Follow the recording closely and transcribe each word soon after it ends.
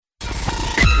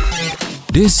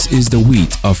This is The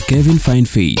Wheat of Kevin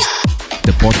Fineface,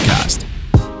 the podcast.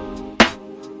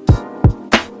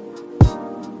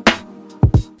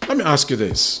 Let me ask you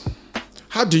this.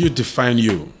 How do you define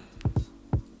you?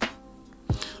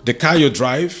 The car you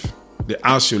drive, the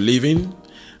house you live in,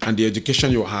 and the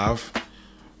education you have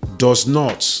does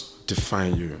not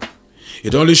define you.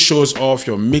 It only shows off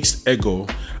your mixed ego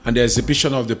and the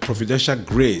exhibition of the providential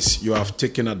grace you have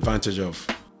taken advantage of.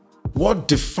 What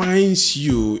defines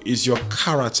you is your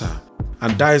character,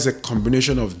 and that is a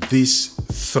combination of these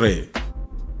three: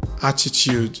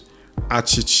 attitude,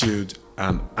 attitude,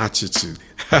 and attitude.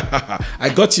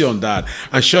 I got you on that.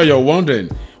 I'm sure you're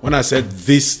wondering when I said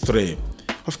these three.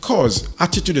 Of course,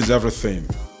 attitude is everything.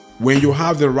 When you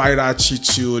have the right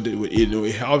attitude,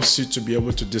 it helps you to be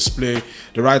able to display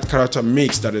the right character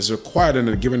mix that is required in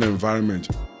a given environment.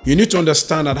 You need to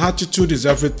understand that attitude is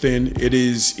everything. It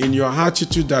is in your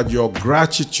attitude that your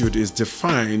gratitude is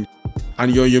defined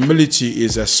and your humility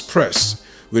is expressed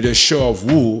with a show of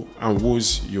who and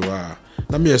whose you are.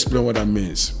 Let me explain what that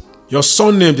means. Your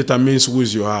surname determines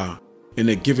whose you are in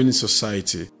a given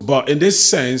society. But in this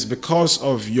sense, because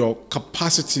of your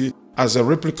capacity as a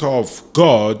replica of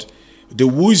God, the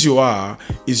whose you are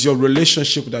is your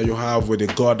relationship that you have with the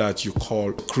God that you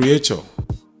call Creator.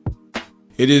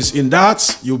 It is in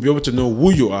that you'll be able to know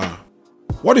who you are.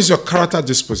 What is your character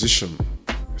disposition?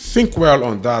 Think well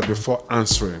on that before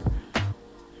answering.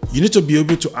 You need to be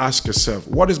able to ask yourself,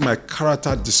 what is my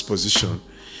character disposition?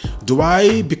 Do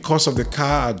I, because of the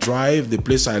car I drive, the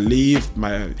place I live,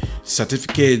 my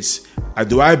certificates,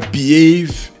 do I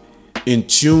behave in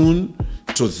tune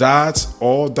to that,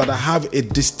 or that I have a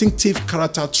distinctive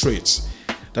character trait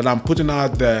that I'm putting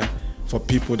out there for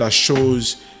people that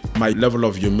shows my level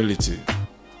of humility?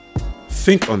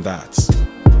 Think on that.